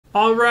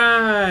All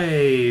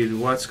right,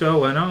 what's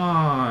going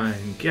on,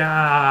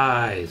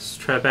 guys?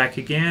 Trev back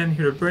again,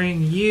 here to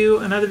bring you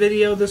another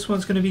video. This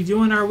one's going to be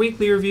doing our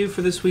weekly review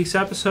for this week's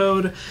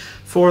episode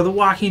for The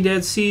Walking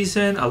Dead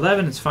Season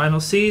 11, its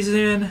final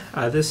season.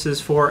 This is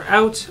for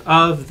Out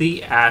of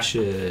the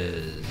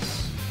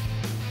Ashes.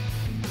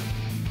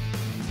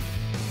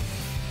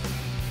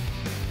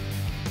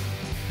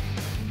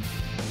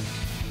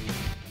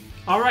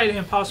 Alright,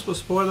 and possible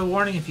spoiler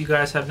warning, if you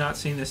guys have not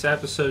seen this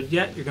episode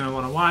yet, you're going to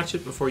want to watch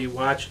it before you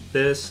watch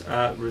this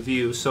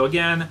review. So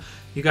again,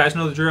 you guys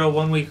know the drill,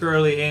 1 week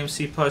early,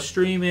 AMC Plus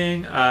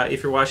streaming.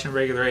 If you're watching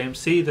regular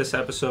AMC, this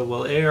episode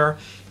will air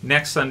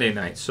next Sunday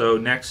night. So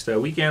next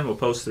weekend, we'll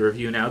post the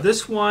review. Now,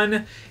 this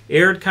one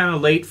aired kind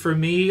of late for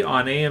me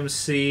on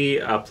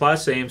AMC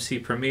Plus,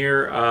 AMC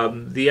Premiere.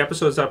 The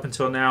episodes up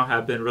until now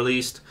have been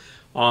released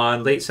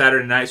on late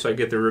Saturday night, so I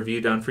get the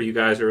review done for you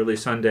guys early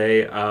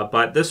Sunday.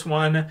 But this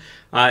one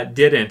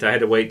didn't. I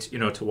had to wait,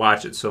 to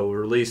watch it. So we'll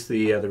release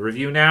the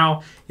review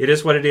now. It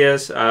is what it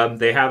is.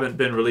 They haven't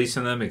been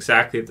releasing them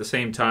exactly at the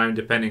same time,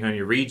 depending on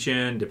your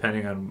region,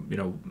 depending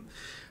on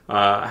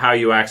how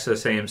you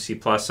access AMC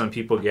Plus. Some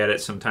people get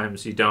it,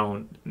 sometimes you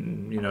don't.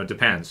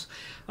 Depends.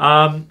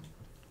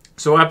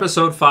 So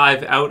episode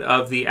 5, Out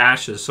of the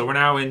Ashes. So we're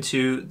now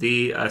into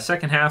the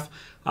second half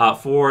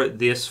for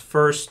this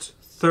first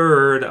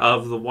third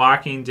of The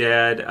Walking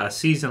Dead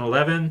season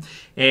 11,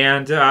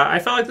 and I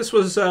felt like this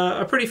was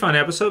a pretty fun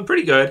episode,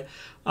 pretty good.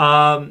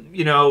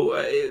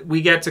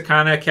 We get to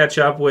kind of catch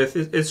up with,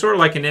 it's sort of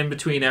like an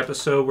in-between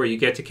episode where you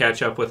get to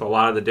catch up with a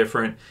lot of the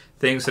different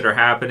things that are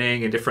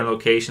happening in different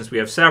locations. We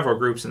have several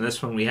groups in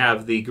this one. We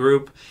have the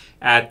group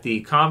at the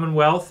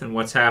Commonwealth and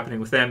what's happening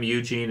with them,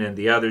 Eugene and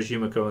the others,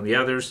 Yumiko and the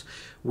others.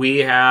 We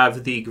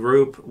have the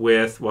group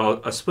with,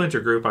 a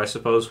splinter group, I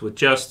suppose, with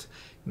just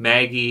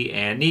Maggie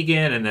and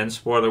Negan, and then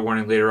spoiler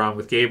warning later on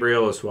with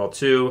Gabriel as well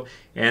too,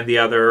 and the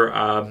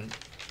other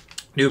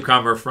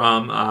newcomer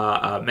from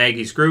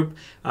Maggie's group.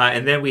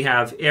 And then we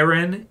have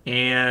Aaron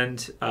and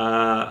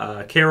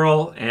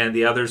Carol and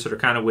the others that are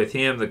kind of with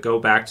him that go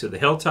back to the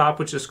Hilltop,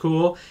 which is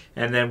cool.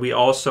 And then we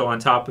also, on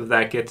top of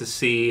that, get to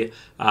see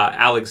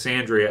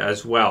Alexandria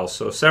as well.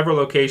 So several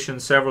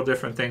locations, several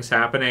different things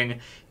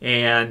happening,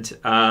 and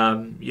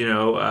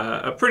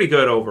a pretty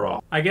good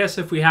overall. I guess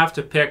if we have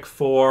to pick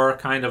for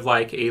kind of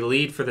like a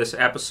lead for this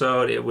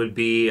episode, it would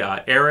be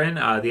Aaron.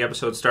 The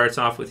episode starts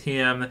off with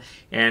him,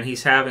 and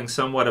he's having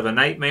somewhat of a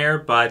nightmare,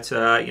 but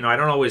I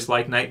don't always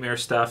like nightmare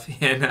stuff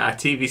in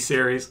TV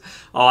series.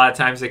 A lot of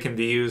times it can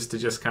be used to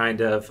just kind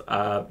of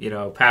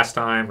pass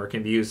time, or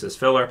can be used as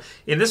filler.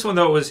 In this one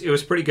though, it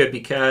was pretty good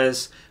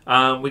because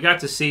we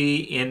got to see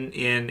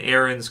in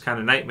Aaron's kind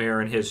of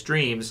nightmare, in his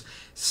dreams,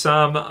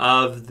 some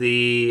of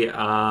the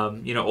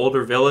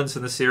older villains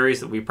in the series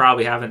that we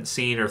probably haven't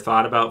seen or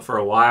thought about for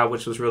a while,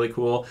 which was really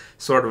cool.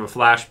 Sort of a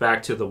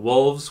flashback to the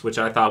Wolves, which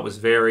I thought was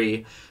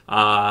very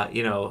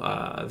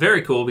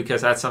very cool,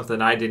 because that's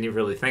something I didn't even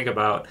really think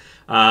about.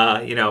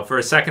 For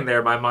a second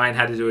there, my mind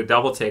had to do a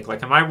double take.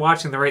 Like, am I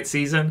watching the right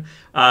season?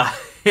 I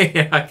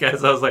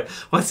guess I was like,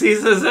 what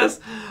season is this?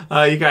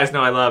 You guys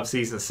know I love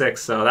season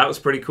 6, so that was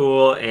pretty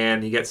cool.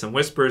 And you get some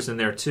whispers in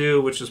there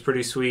too, which was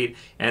pretty sweet.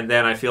 And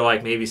then I feel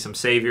like maybe some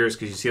saviors,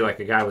 because you see like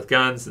a guy with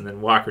guns, and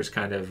then Walker's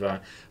kind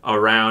of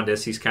around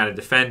as he's kind of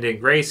defending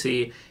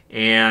Gracie.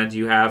 And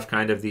you have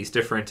kind of these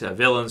different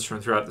villains from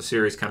throughout the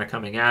series kind of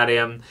coming at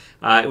him.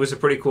 It was a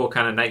pretty cool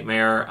kind of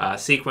nightmare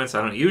sequence.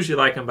 I don't usually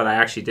like them, but I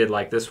actually did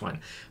like this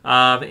one.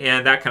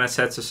 And that kind of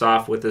sets us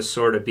off with this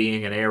sort of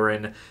being an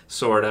Aaron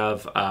sort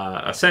of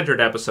a centered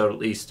episode, at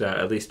least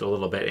a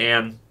little bit.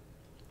 And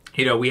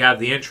we have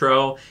the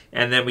intro,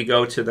 and then we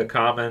go to the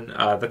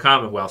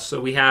Commonwealth.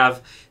 So we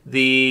have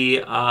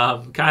the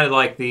kind of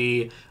like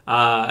the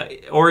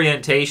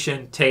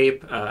orientation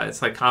tape.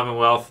 It's like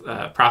Commonwealth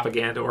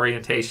propaganda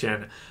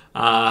orientation.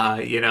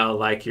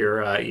 Like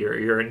you're a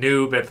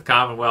noob at the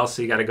Commonwealth,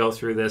 so you got to go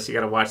through this. You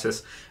got to watch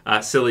this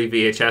silly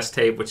VHS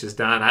tape, which is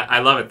done.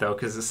 I love it though,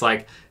 because it's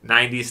like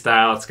 90s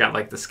style. It's got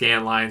like the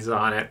scan lines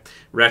on it,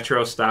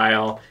 retro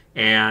style.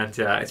 And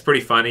it's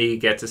pretty funny. You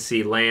get to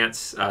see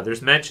Lance.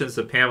 There's mentions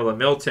of Pamela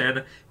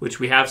Milton,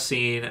 which we have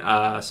seen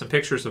some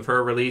pictures of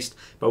her released,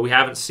 but we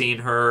haven't seen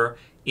her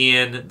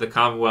in the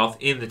Commonwealth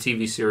in the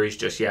TV series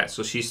just yet.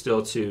 So she's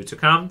still to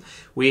come.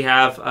 We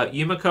have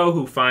Yumiko,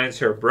 who finds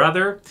her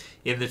brother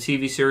in the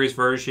TV series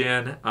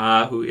version,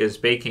 who is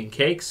baking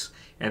cakes,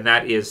 and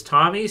that is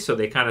Tommy. So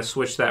they kind of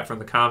switched that from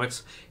the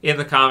comics. In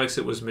the comics,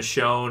 it was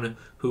Michonne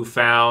who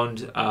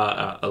found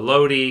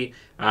Elodie.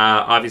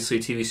 Obviously,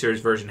 TV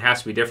series version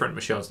has to be different.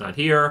 Michonne's not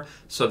here,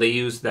 so they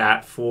used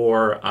that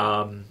for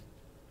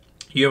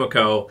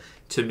Yumiko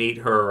to meet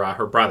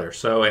her brother.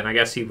 So, and I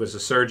guess he was a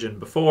surgeon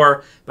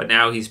before, but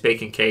now he's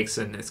baking cakes,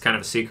 and it's kind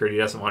of a secret. He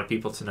doesn't want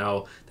people to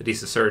know that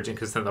he's a surgeon,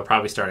 because then they'll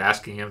probably start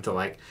asking him to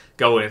like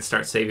go in and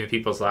start saving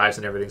people's lives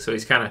and everything. So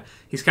he's kind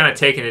of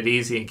taking it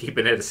easy and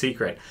keeping it a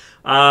secret.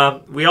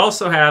 We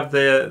also have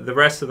the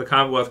rest of the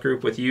Commonwealth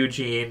group with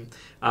Eugene,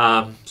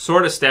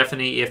 sort of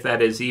Stephanie, if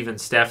that is even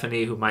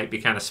Stephanie, who might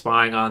be kind of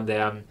spying on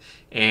them,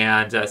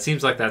 and it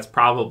seems like that's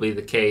probably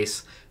the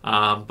case.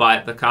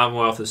 But the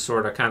Commonwealth is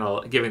sort of kind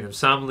of giving them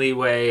some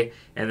leeway,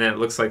 and then it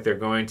looks like they're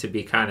going to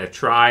be kind of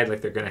tried,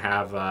 like they're going to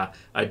have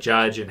a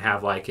judge and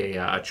have like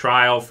a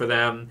trial for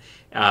them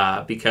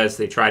because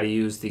they try to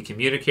use the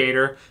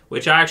communicator,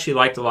 which I actually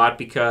liked a lot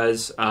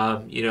because,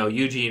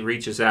 Eugene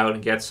reaches out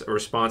and gets a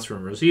response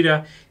from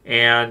Rosita,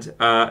 and,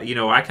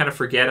 I kind of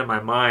forget in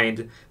my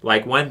mind,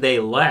 like when they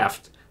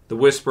left, the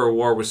Whisperer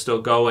War was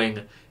still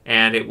going,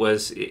 and it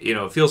was,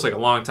 it feels like a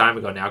long time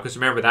ago now, because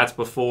remember, that's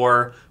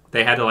before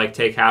they had to like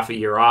take half a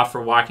year off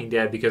from Walking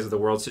Dead because of the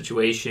world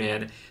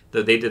situation.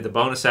 They did the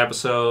bonus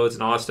episodes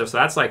and all that stuff. So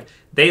that's like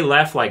they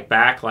left like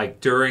back like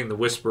during the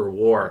Whisperer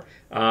War.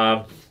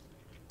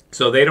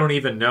 So they don't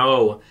even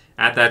know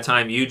at that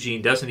time.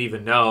 Eugene doesn't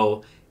even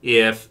know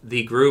if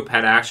the group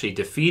had actually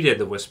defeated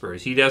the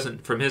Whisperers. He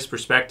doesn't, from his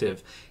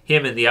perspective,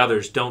 him and the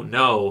others don't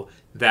know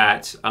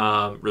that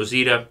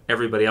Rosita,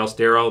 everybody else,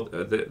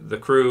 Daryl, the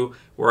crew,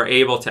 were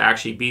able to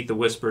actually beat the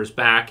Whisperers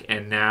back,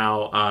 and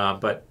now,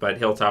 but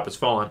Hilltop has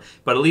fallen.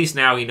 But at least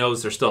now he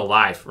knows they're still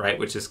alive, right?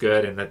 Which is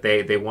good, and that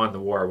they won the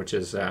war, which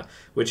is a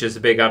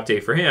big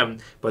update for him.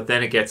 But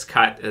then it gets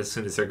cut as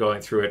soon as they're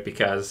going through it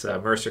because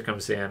Mercer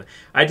comes in.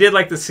 I did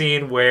like the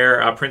scene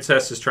where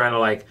Princess is trying to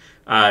like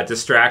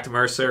distract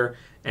Mercer,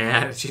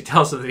 and she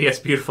tells him that he has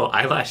beautiful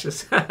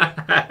eyelashes.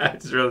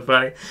 It's really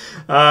funny.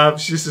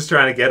 She's just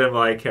trying to get him,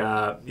 like,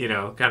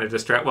 kind of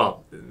distract.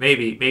 Well,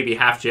 maybe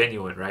half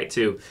genuine, right,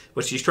 too.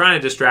 But she's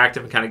trying to distract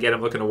him and kind of get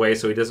him looking away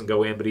so he doesn't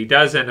go in. But he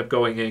does end up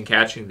going in and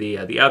catching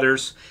the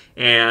others.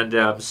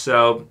 And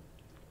so,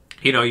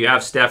 you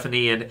have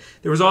Stephanie. And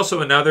there was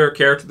also another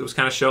character that was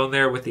kind of shown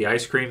there with the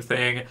ice cream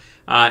thing.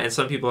 And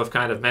some people have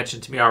kind of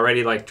mentioned to me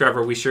already, like,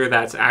 Trevor, we sure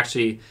that's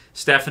actually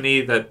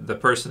Stephanie, the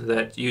person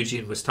that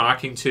Eugene was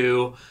talking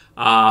to?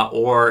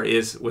 Or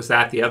was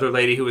that the other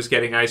lady who was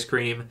getting ice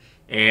cream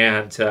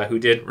and who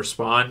didn't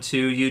respond to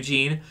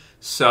Eugene?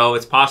 So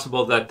it's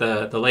possible that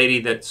the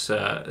lady that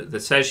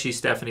says she's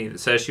Stephanie, that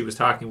says she was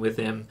talking with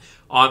him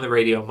on the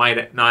radio,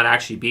 might not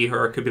actually be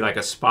her. It could be like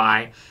a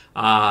spy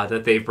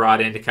that they've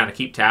brought in to kind of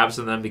keep tabs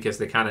on them because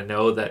they kind of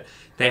know that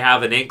they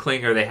have an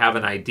inkling or they have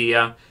an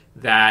idea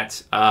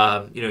that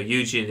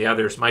Eugene and the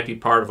others might be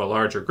part of a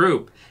larger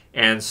group.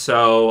 And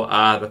so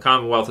the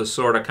Commonwealth is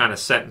sort of kind of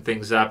setting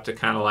things up to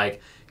kind of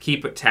like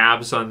keep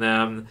tabs on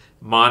them,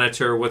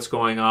 monitor what's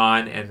going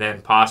on, and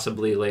then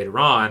possibly later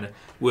on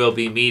we'll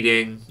be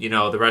meeting,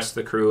 the rest of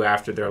the crew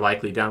after they're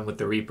likely done with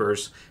the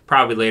Reapers,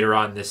 probably later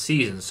on this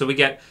season. So we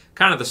get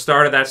kind of the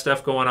start of that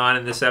stuff going on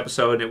in this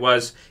episode, and it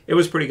was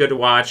pretty good to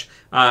watch.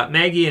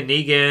 Maggie and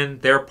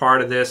Negan, they're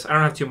part of this. I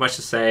don't have too much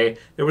to say.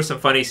 There were some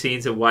funny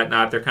scenes and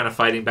whatnot. They're kind of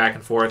fighting back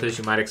and forth, as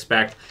you might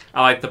expect.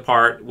 I like the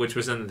part, which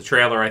was in the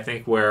trailer, I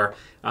think, where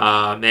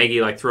Maggie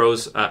like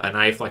throws a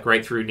knife like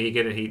right through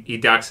Negan, and he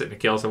ducks it and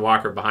it kills the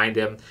walker behind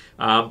him.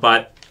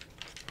 But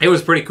it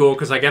was pretty cool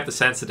because I get the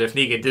sense that if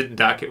Negan didn't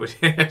duck, it would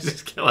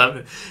just kill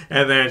him,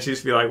 and then she'd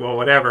just be like, well,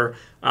 whatever.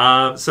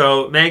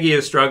 So Maggie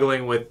is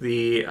struggling with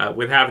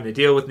with having to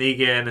deal with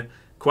Negan,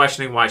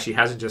 questioning why she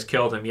hasn't just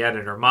killed him yet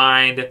in her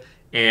mind,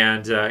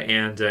 and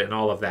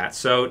all of that.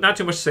 So not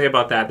too much to say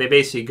about that. They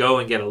basically go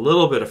and get a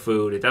little bit of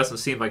food. It doesn't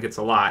seem like it's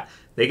a lot.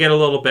 They get a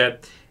little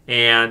bit,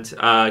 and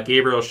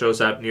Gabriel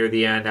shows up near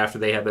the end after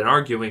they have been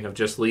arguing of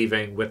just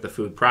leaving with the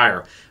food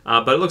prior.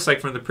 But it looks like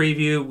from the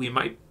preview, we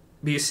might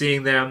be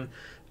seeing them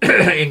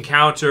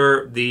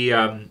encounter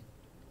the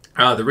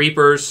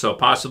Reapers, so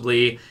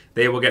possibly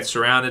they will get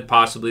surrounded,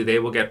 possibly they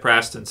will get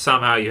pressed, and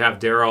somehow you have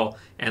Daryl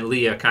and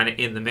Leah kind of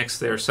in the mix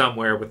there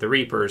somewhere with the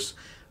Reapers,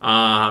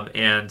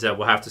 and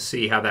we'll have to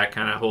see how that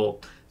kind of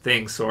whole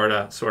thing sort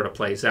of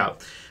plays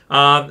out.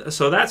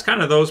 So that's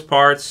kind of those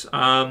parts.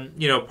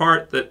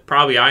 Part that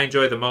probably I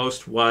enjoyed the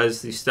most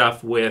was the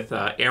stuff with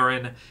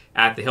Aaron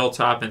at the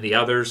Hilltop and the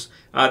others.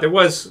 There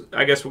was,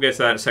 I guess we'll get to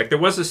that in a sec, there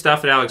was the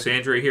stuff at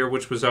Alexandria here,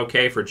 which was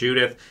okay for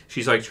Judith.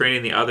 She's like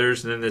training the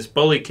others, and then this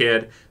bully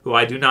kid, who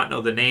I do not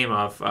know the name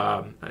of,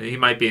 he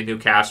might be a new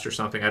cast or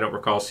something, I don't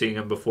recall seeing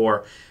him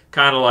before,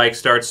 kind of like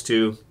starts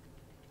to...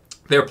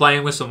 They're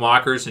playing with some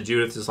walkers, and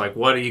Judith is like,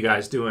 what are you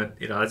guys doing?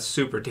 That's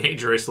super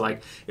dangerous.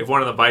 Like, if one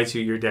of them bites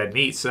you, you're dead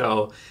meat.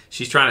 So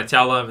she's trying to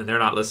tell them, and they're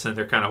not listening.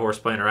 They're kind of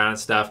horseplaying around and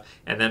stuff.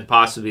 And then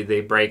possibly they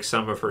break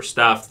some of her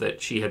stuff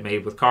that she had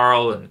made with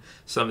Carl and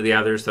some of the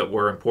others that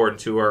were important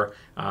to her,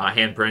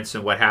 handprints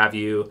and what have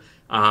you.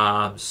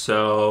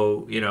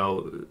 So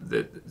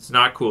it's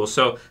not cool.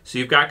 So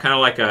you've got kind of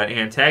like an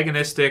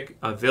antagonistic,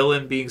 a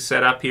villain being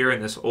set up here,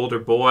 and this older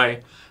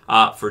boy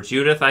for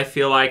Judith, I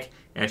feel like.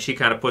 And she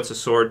kind of puts a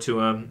sword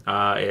to him,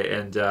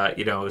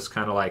 it's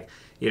kind of like,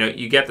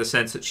 you get the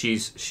sense that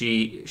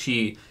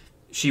she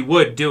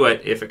would do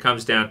it if it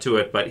comes down to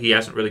it, but he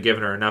hasn't really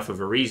given her enough of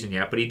a reason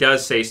yet. But he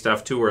does say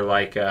stuff to her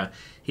like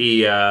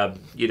he is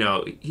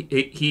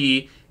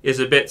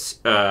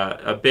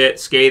a bit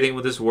scathing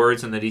with his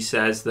words, and that he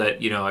says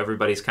that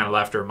everybody's kind of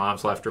left her,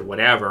 mom's left her,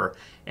 whatever,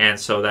 and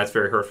so that's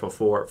very hurtful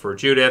for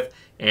Judith.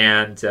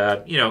 And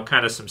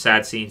kind of some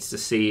sad scenes to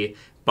see,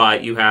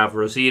 But you have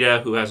Rosita,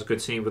 who has a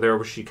good scene with her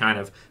where she kind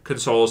of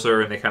consoles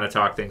her and they kind of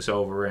talk things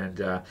over.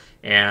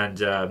 And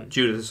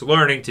Judith is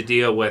learning to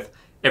deal with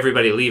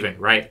everybody leaving,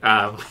 right?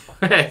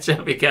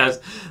 Because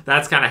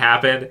that's kind of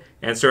happened.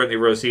 And certainly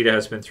Rosita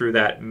has been through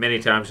that many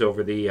times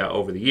over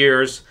the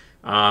years,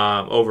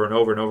 over and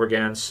over and over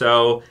again.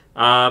 So,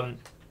 I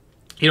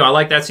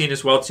like that scene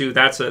as well, too.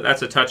 That's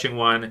a touching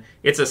one.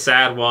 It's a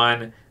sad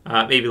one.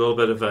 Maybe a little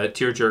bit of a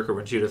tearjerker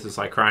when Judith is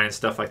like crying and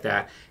stuff like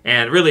that.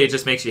 And really, it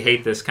just makes you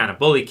hate this kind of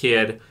bully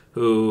kid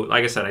who,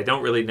 like I said, I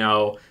don't really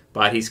know,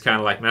 but he's kind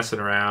of like messing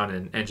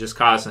around and just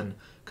causing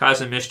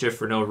mischief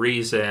for no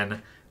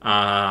reason.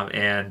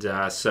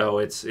 So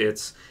it's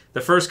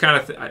the first kind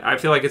of I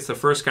feel like it's the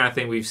first kind of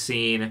thing we've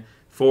seen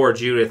for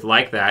Judith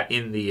like that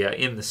in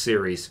the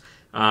series.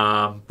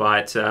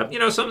 But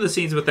some of the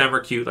scenes with them are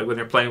cute, like when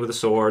they're playing with the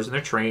swords and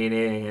they're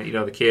training,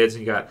 and the kids,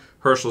 and you got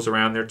Herschel's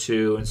around there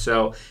too, and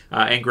so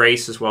and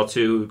Grace as well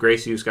too.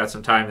 Grace, who's got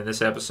some time in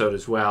this episode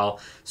as well,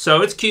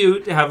 so it's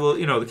cute to have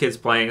the kids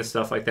playing and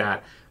stuff like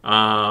that.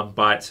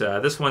 But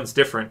this one's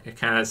different. It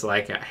kind of is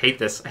like, I hate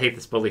this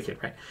bully kid,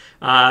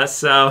 right?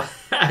 So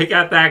I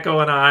got that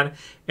going on,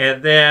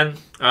 and then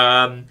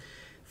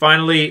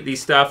finally, the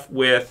stuff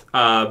with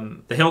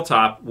the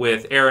Hilltop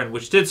with Aaron,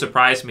 which did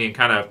surprise me and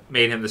kind of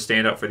made him the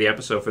stand-up for the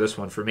episode for this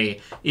one for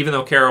me, even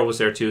though Carol was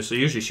there too, so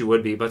usually she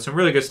would be. But some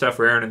really good stuff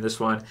for Aaron in this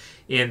one,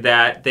 in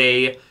that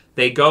they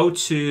go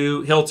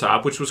to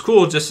Hilltop, which was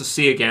cool just to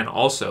see again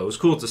also. It was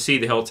cool to see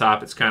the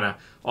Hilltop. It's kind of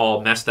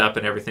all messed up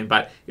and everything,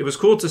 but it was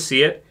cool to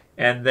see it.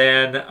 And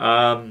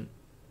then,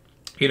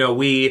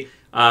 Lydia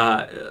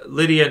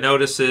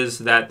notices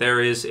that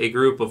there is a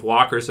group of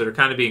walkers that are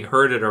kind of being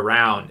herded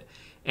around.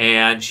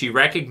 And she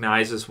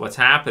recognizes what's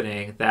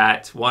happening,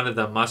 that one of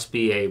them must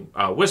be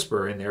a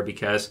Whisperer in there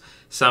because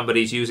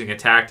somebody's using a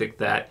tactic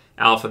that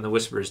Alpha and the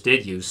Whisperers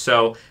did use.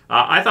 So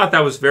I thought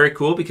that was very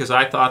cool because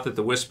I thought that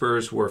the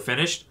Whisperers were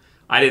finished.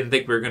 I didn't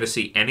think we were going to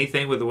see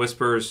anything with the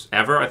Whisperers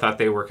ever. I thought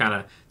they were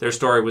their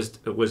story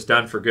was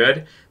done for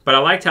good. But I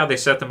liked how they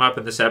set them up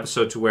in this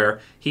episode to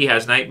where he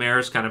has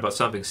nightmares kind of about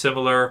something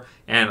similar,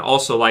 and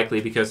also likely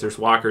because there's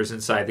walkers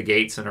inside the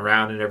gates and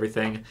around and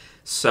everything.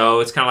 So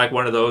it's kind of like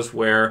one of those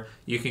where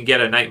you can get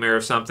a nightmare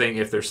of something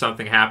if there's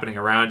something happening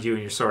around you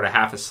and you're sort of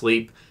half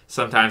asleep.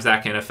 Sometimes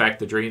that can affect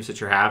the dreams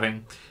that you're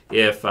having.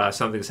 If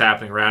something's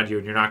happening around you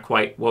and you're not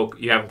quite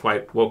you haven't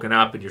quite woken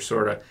up and you're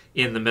sort of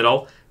in the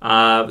middle.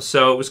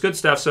 So it was good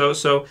stuff.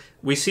 So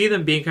we see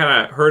them being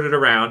kind of herded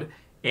around,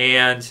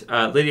 and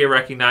Lydia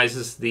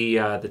recognizes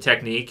the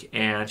technique,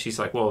 and she's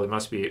like, "Well, it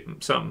must be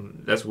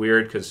something that's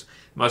weird because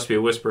it must be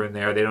a Whisper in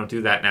there. They don't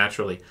do that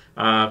naturally."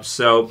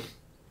 So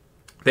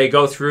they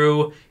go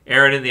through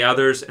Aaron and the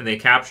others, and they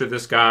capture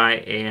this guy,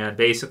 and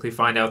basically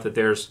find out that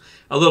there's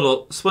a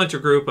little splinter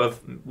group of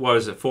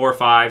 4 or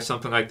 5,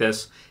 something like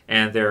this,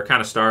 and they're kind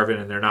of starving,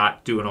 and they're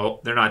not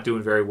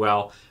doing very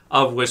well.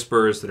 Of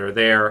Whisperers that are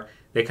there,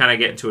 they kind of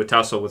get into a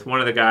tussle with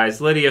one of the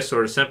guys. Lydia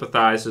sort of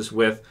sympathizes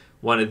with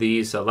one of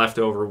these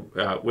leftover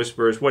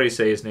Whisperers. What do you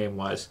say his name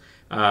was?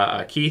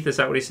 Keith, is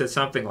that what he said?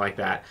 Something like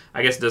that.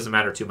 I guess it doesn't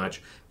matter too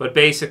much. But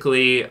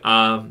basically,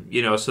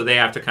 so they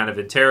have to kind of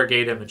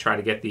interrogate him and try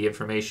to get the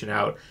information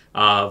out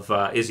of,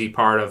 is he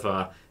part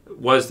of,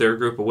 was there a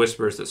group of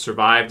Whisperers that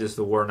survived? Is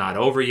the war not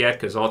over yet?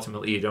 Because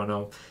ultimately you don't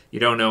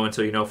know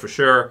until you know for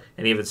sure.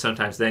 And even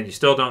sometimes then you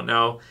still don't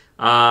know.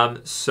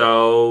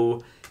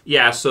 So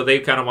they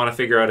kind of want to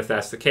figure out if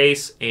that's the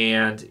case,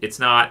 and it's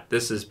not.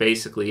 This is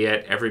basically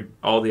it.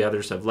 All the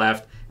others have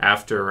left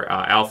after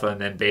Alpha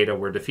and then Beta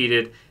were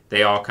defeated.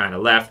 They all kind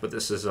of left, but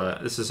this is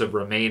a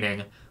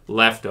remaining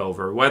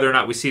leftover. Whether or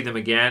not we see them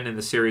again in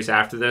the series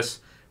after this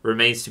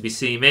remains to be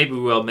seen. Maybe we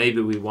will,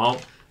 maybe we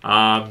won't.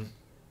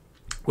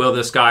 Will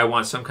this guy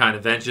want some kind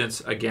of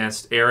vengeance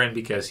against Aaron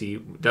because he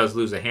does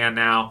lose a hand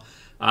now?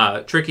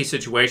 Tricky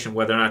situation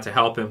whether or not to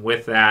help him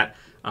with that.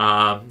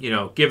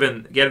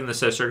 Given the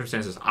set of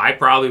circumstances, I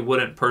probably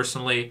wouldn't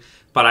personally,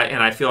 but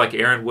I feel like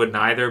Aaron wouldn't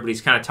either, but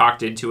he's kind of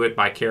talked into it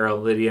by Carol,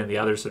 Lydia, and the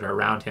others that are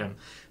around him.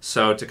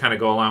 So to kind of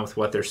go along with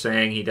what they're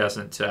saying, he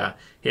doesn't,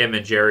 him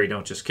and Jerry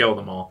don't just kill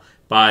them all.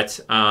 But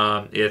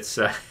it's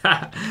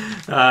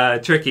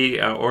tricky,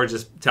 or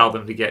just tell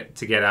them to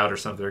get out or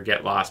something, or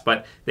get lost.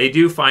 But they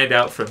do find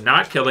out from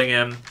not killing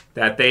him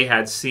that they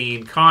had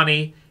seen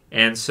Connie,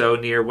 and so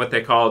near what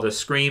they called a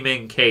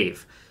screaming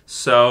cave.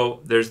 So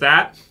there's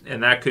that,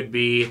 and that could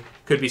be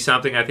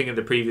something. I think in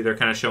the preview they're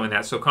kind of showing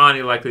that. So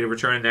Connie likely to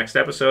return in the next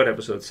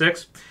episode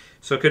 6.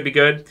 So it could be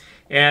good.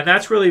 And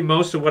that's really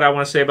most of what I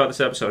want to say about this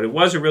episode. It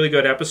was a really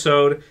good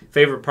episode.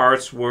 Favorite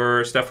parts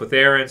were stuff with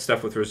Aaron,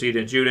 stuff with Rosita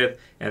and Judith,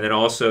 and then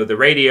also the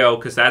radio,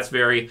 because that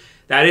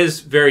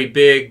is very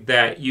big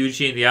that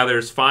Eugene and the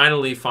others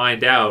finally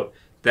find out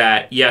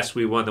that, yes,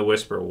 we won the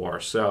Whisper War.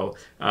 So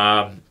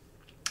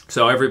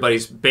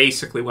everybody's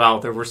basically, well,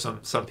 there were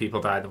some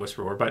people died in the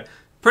Whisper War, but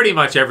pretty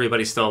much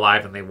everybody's still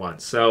alive and they won.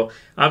 So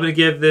I'm going to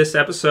give this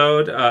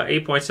episode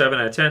 8.7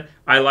 out of 10.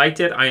 I liked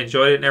it. I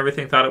enjoyed it and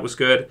everything. Thought it was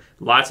good.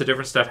 Lots of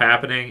different stuff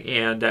happening,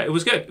 and it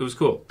was good. It was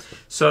cool.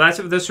 So that's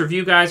it for this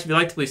review, guys. If you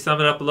liked it, please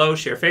thumb it up below,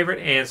 share favorite,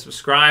 and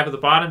subscribe at the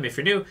bottom if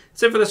you're new.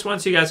 That's it for this one.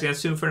 See you guys again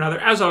soon for another.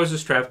 As always,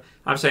 this is Trev.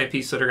 I'm saying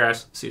peace later,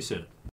 guys. See you soon.